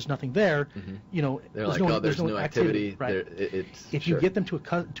sudden there's nothing there, they're like, there's no activity. Right. If you get them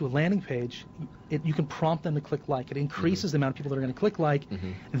to a landing page, you can prompt them to click like. It increases the amount of people that are going to click like.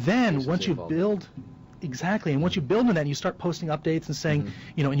 Then once you build. Exactly, and once you build on that and you start posting updates and saying,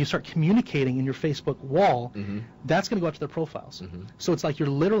 and you start communicating in your Facebook wall, that's going to go up to their profiles. So it's like you're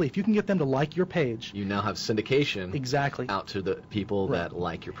literally, if you can get them to like your page. You now have syndication out to the people that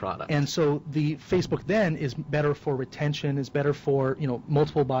like your product. And so the Facebook then is better for retention, is better for,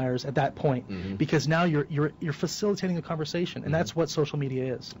 multiple buyers at that point, because now you're facilitating a conversation, and that's what social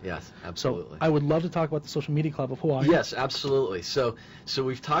media is. Yes, absolutely. So I would love to talk about the Social Media Club of Hawaii. Yes, absolutely. So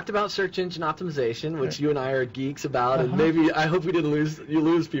we've talked about search engine optimization, which you and I are geeks about, and maybe I hope we didn't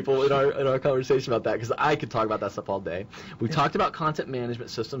lose people in our conversation about that, because I could talk about that stuff all day. We've talked about content management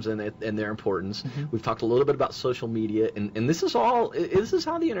systems and their importance. We've talked a little bit about social media, and this is how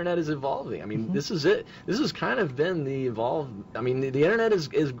the internet is evolving. I mean, this is it. This has kind of been the evolved. I mean, the internet is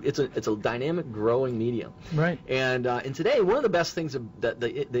it's a dynamic, growing medium. Right. And today, one of the best things that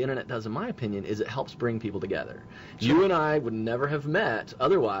the internet does, in my opinion, is it helps bring people together. Sure. You and I would never have met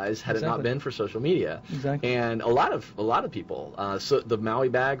otherwise had it not been for social media. Exactly. And a lot of people. So the Maui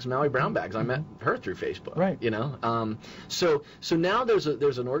Brown Bags, I met her through Facebook. Right. So now there's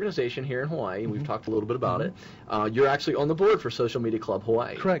an organization here in Hawaii, and we've talked a little bit about it. You're actually on the board for Social Media Club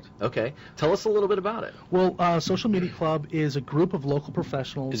Hawaii. Correct. Okay. Tell us a little bit about it. Well, Social Media Club is a group of local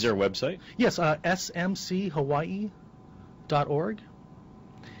professionals. Is there a website? Yes, smchawaii.org.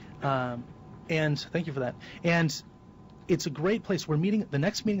 And thank you for that. And it's a great place. The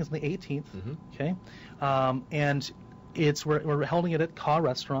next meeting is on the 18th, okay? And we're holding it at Ka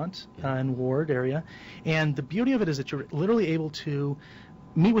Restaurant in Ward area. And the beauty of it is that you're literally able to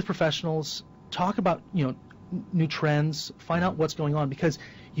meet with professionals, talk about, new trends, find out what's going on, because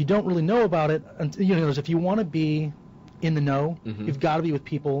you don't really know about it until, if you want to be in the know, you've got to be with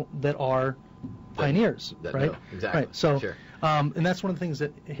people that are pioneers, that right? know. Exactly. Right. So, sure. And that's one of the things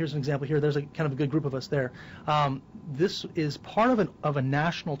that, here's an example here. There's a kind of a good group of us there. This is part of a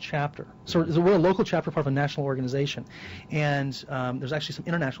national chapter. So we're a local chapter, part of a national organization. And there's actually some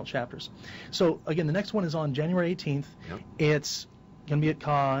international chapters. So, again, the next one is on January 18th. Yep. It's going to be at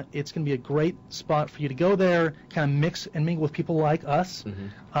Ka. It's going to be a great spot for you to go there, kind of mix and mingle with people like us,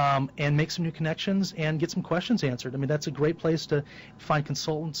 and make some new connections and get some questions answered. I mean, that's a great place to find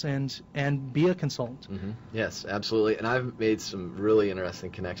consultants and be a consultant. Yes, absolutely. And I've made some really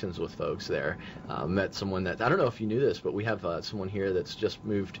interesting connections with folks there. Met someone that, I don't know if you knew this, but we have someone here that's just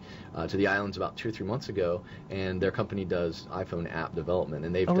moved to the islands about 2 or 3 months ago, and their company does iPhone app development,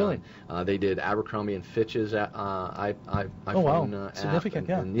 and they've they did Abercrombie and Fitch's iPhone app. Significant,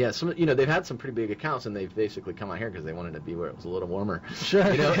 and they've had some pretty big accounts, and they've basically come out here because they wanted to be where it was a little warmer. Sure.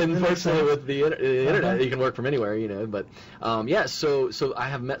 And fortunately with the internet, you can work from anywhere, But so I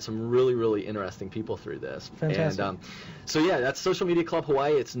have met some really, really interesting people through this. Fantastic. And that's Social Media Club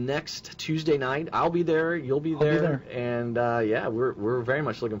Hawaii. It's next Tuesday night. I'll be there. You'll be there. I'll be there. And we're very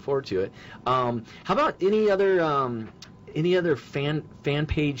much looking forward to it. How about any other fan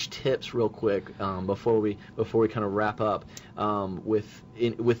page tips, real quick, before we kind of wrap up with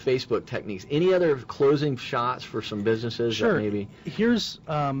Facebook techniques? Any other closing shots for some businesses? Sure. That maybe here's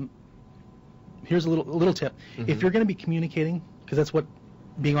a little tip. If you're going to be communicating, because that's what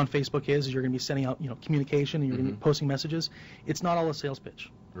being on Facebook is you're going to be sending out communication, and you're going to be posting messages. It's not all a sales pitch,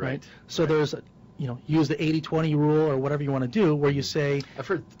 right? So there's use the 80-20 rule or whatever you want to do, where you say. I've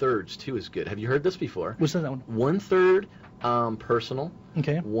heard thirds too is good. Have you heard this before? What's that one? 1/3 personal.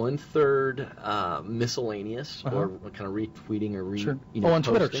 Okay. 1/3 miscellaneous, or kind of retweeting or Sure. on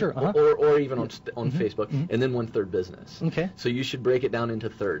Twitter, posting, sure. or even on Facebook, and then 1/3 business. Okay. So you should break it down into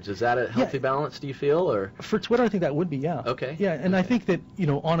thirds. Is that a healthy balance? Do you feel, or for Twitter? I think that would be, yeah. Okay. Yeah, and I think that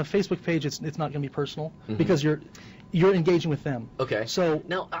on a Facebook page, it's not going to be personal because you're engaging with them. Okay. So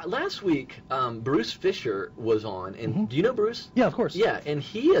now last week, Bruce Fisher was on, and do you know Bruce? Yeah, of course. Yeah, and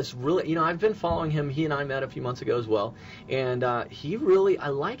he is really, I've been following him. He and I met a few months ago as well, and he really, I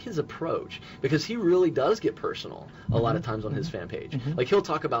like his approach because he really does get personal a lot of times on his fan page. Like he'll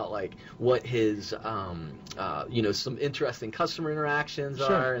talk about like what his, some interesting customer interactions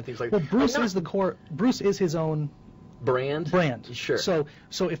are and things like that. Well, Bruce is the core. Bruce is his own brand. Sure. So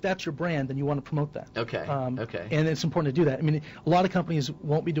if that's your brand, then you want to promote that. Okay. Okay. And it's important to do that. I mean, a lot of companies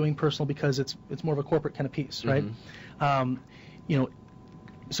won't be doing personal because it's more of a corporate kind of piece, right?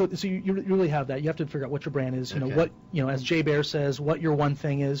 So you really have that. You have to figure out what your brand is. What as Jay Bear says, what your one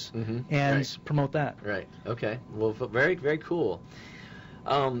thing is, and promote that. Right. Okay. Well, very very cool.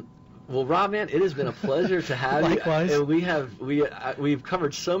 Well, Rob, man, it has been a pleasure to have Likewise. you. We've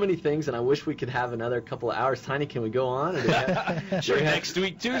covered so many things, and I wish we could have another couple of hours. Tiny, can we go on? Sure. Next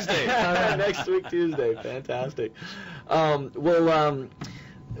week Tuesday. Next week Tuesday. Fantastic.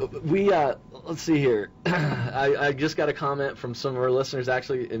 Let's see here. I just got a comment from some of our listeners.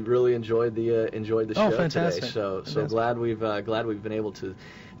 Actually, and really enjoyed the show fantastic. today. So glad we've been able to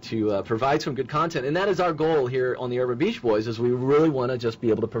provide some good content, and that is our goal here on the Urban Beach Boys. Is we really want to just be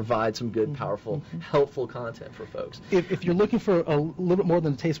able to provide some good, powerful, helpful content for folks. If you're looking for a little bit more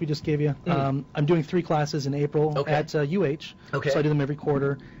than the taste we just gave you, I'm doing 3 classes in April at UH. Okay. So I do them every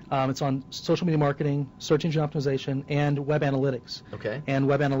quarter. It's on social media marketing, search engine optimization, and web analytics. Okay. And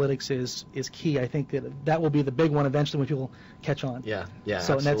web analytics is key. I think that will be the big one eventually when people catch on. Yeah. So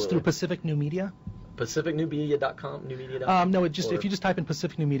absolutely. and that's through Pacific New Media. PacificNewMedia.com? Newmedia.com? No, if you just type in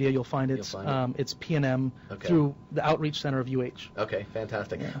Pacific New Media, you'll find it. It's P&M through the Outreach Center of UH. Okay,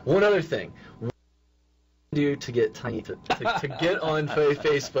 fantastic. Yeah. One other thing. What do you do to get Tiny to get on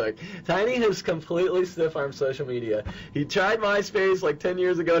Facebook? Tiny has completely stiff-armed social media. He tried MySpace like 10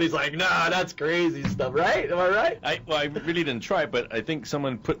 years ago, and he's like, nah, that's crazy stuff, right? Am I right? I really didn't try, but I think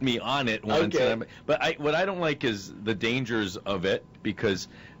someone put me on it once. Okay. But what I don't like is the dangers of it, because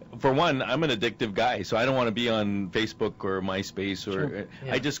for one, I'm an addictive guy, so I don't want to be on Facebook or MySpace. Or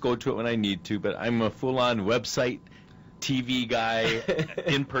I just go to it when I need to, but I'm a full-on website TV guy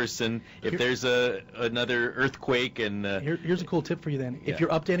in person. If there's another earthquake and here's a cool tip for you then. If you're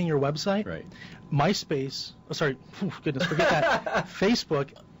updating your website, MySpace, forget that. Facebook,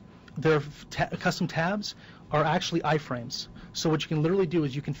 their custom tabs are actually iframes. So what you can literally do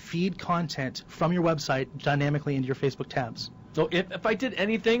is you can feed content from your website dynamically into your Facebook tabs. So if I did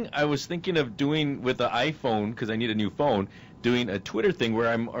anything, I was thinking of doing with the iPhone, because I need a new phone, doing a Twitter thing where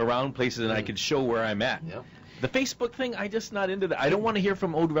I'm around places and I could show where I'm at. Yep. The Facebook thing, I just not into that. I don't want to hear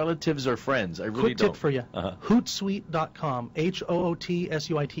from old relatives or friends. I really Quick don't. tip for you. Hootsuite.com,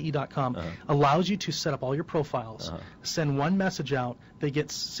 HOOTSUITE.com, allows you to set up all your profiles, send one message out that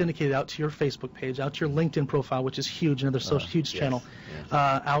gets syndicated out to your Facebook page, out to your LinkedIn profile, which is huge, another huge channel,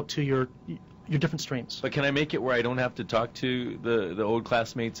 out to your different streams. But can I make it where I don't have to talk to the old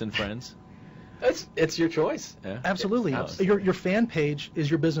classmates and friends? It's your choice. Yeah. Absolutely. Your fan page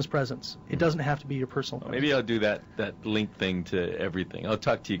is your business presence. It doesn't have to be your personal. Maybe I'll do that link thing to everything. I'll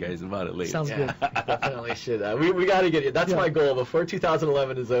talk to you guys about it later. Sounds good. Definitely should. We got to get you. That's my goal before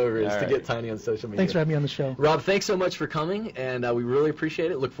 2011 is over, is to get Tiny on social media. Thanks for having me on the show. Rob, thanks so much for coming, and we really appreciate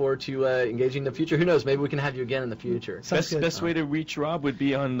it. Look forward to engaging in the future. Who knows? Maybe we can have you again in the future. Best way to reach Rob would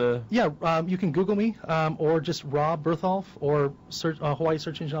be on the... Yeah, you can Google me, or just Rob Bertholf, or search Hawaii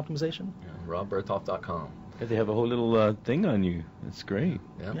Search Engine Optimization. RobBertholf.com. They have a whole little thing on you. It's great.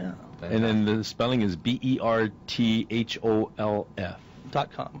 Yeah. And then the spelling is BERTHOLF.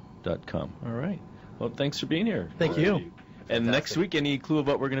 .com. All right. Well, thanks for being here. Thank you. And next week, any clue of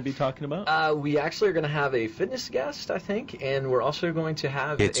what we're going to be talking about? We actually are going to have a fitness guest, I think, and we're also going to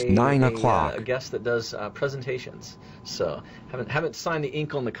have a guest that does presentations. So haven't signed the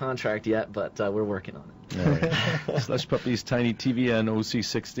ink on the contract yet, but we're working on it. All right. Slush Puppies, Tiny TV on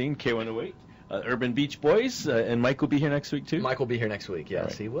OC16, K108. Urban Beach Boys, and Mike will be here next week, too? Mike will be here next week,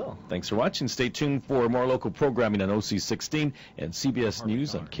 yes, he will. Thanks for watching. Stay tuned for more local programming on OC16 and CBS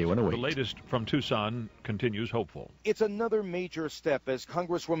News on K108. The latest from Tucson continues hopeful. It's another major step as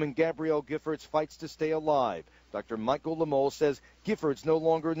Congresswoman Gabrielle Giffords fights to stay alive. Dr. Michael Lamole says Giffords no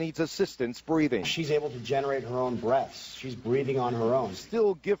longer needs assistance breathing. She's able to generate her own breaths. She's breathing on her own.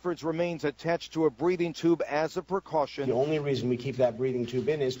 Still, Giffords remains attached to a breathing tube as a precaution. The only reason we keep that breathing tube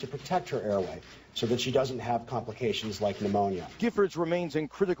in is to protect her airway so that she doesn't have complications like pneumonia. Giffords remains in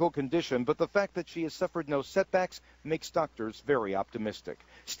critical condition, but the fact that she has suffered no setbacks makes doctors very optimistic.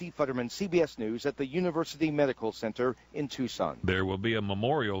 Steve Futterman, CBS News at the University Medical Center in Tucson. There will be a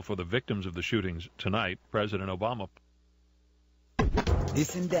memorial for the victims of the shootings tonight. President Obama.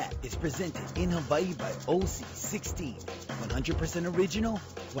 This and That is presented in Hawaii by OC16. 100% original,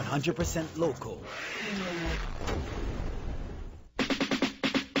 100% local.